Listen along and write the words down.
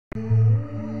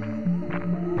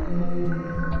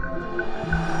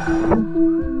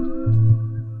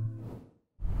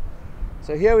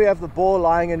So here we have the ball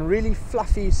lying in really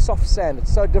fluffy, soft sand.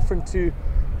 It's so different to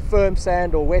firm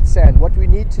sand or wet sand. What we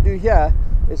need to do here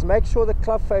is make sure the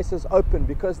club face is open,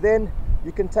 because then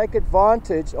you can take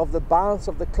advantage of the bounce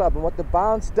of the club. And what the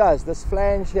bounce does, this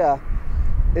flange here,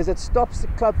 is it stops the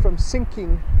club from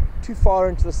sinking too far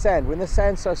into the sand. When the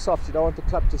sand's so soft, you don't want the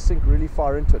club to sink really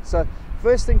far into it. So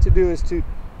first thing to do is to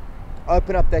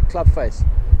open up that club face.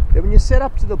 Then when you set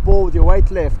up to the ball with your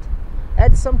weight left,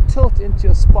 add some tilt into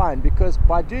your spine, because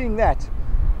by doing that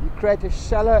you create a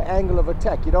shallow angle of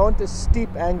attack. You don't want a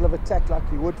steep angle of attack like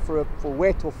you would for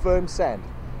wet or firm sand.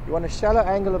 You want a shallow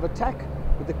angle of attack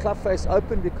with the club face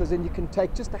open, because then you can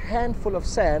take just a handful of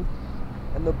sand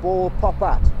and the ball will pop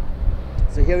out.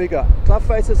 So here we go. Club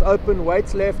face is open,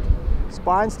 weights left,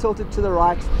 spine's tilted to the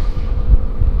right.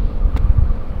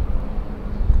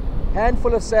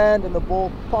 Handful of sand and the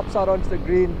ball pops out onto the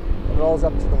green and rolls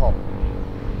up to the hole.